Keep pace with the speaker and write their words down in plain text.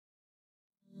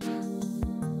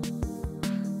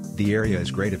The area is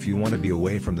great if you want to be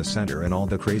away from the center and all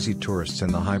the crazy tourists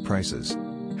and the high prices.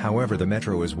 However, the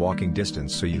metro is walking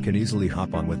distance, so you can easily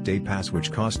hop on with day pass,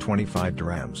 which costs 25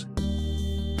 dirhams.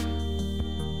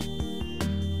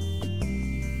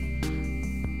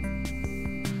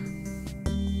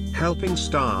 Helping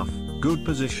staff, good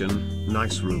position,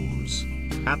 nice rooms.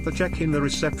 At the check-in, the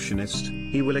receptionist,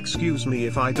 he will excuse me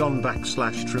if I don't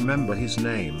remember his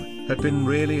name, had been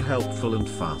really helpful and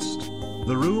fast.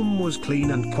 The room was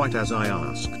clean and quite as I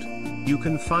asked. You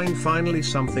can find finally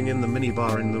something in the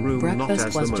minibar in the room.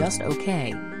 Breakfast was just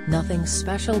okay, nothing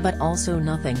special but also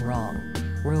nothing wrong.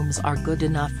 Rooms are good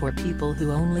enough for people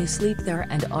who only sleep there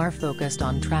and are focused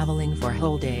on traveling for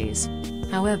whole days.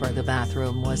 However, the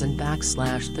bathroom wasn't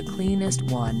the cleanest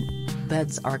one.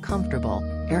 Beds are comfortable,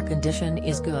 air condition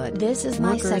is good. This is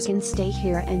my second stay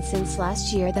here, and since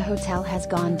last year the hotel has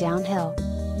gone downhill.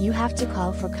 You have to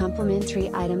call for complimentary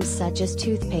items such as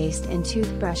toothpaste and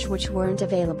toothbrush, which weren't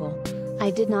available. I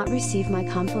did not receive my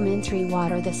complimentary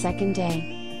water the second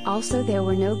day. Also, there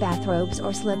were no bathrobes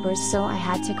or slippers, so I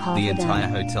had to call for them. The entire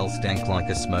hotel stank like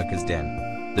a smoker's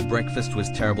den. The breakfast was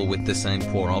terrible with the same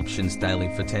poor options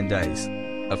daily for 10 days.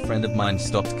 A friend of mine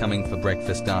stopped coming for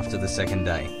breakfast after the second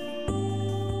day.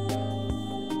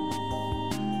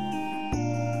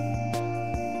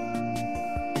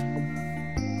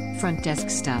 Front desk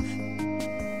stuff.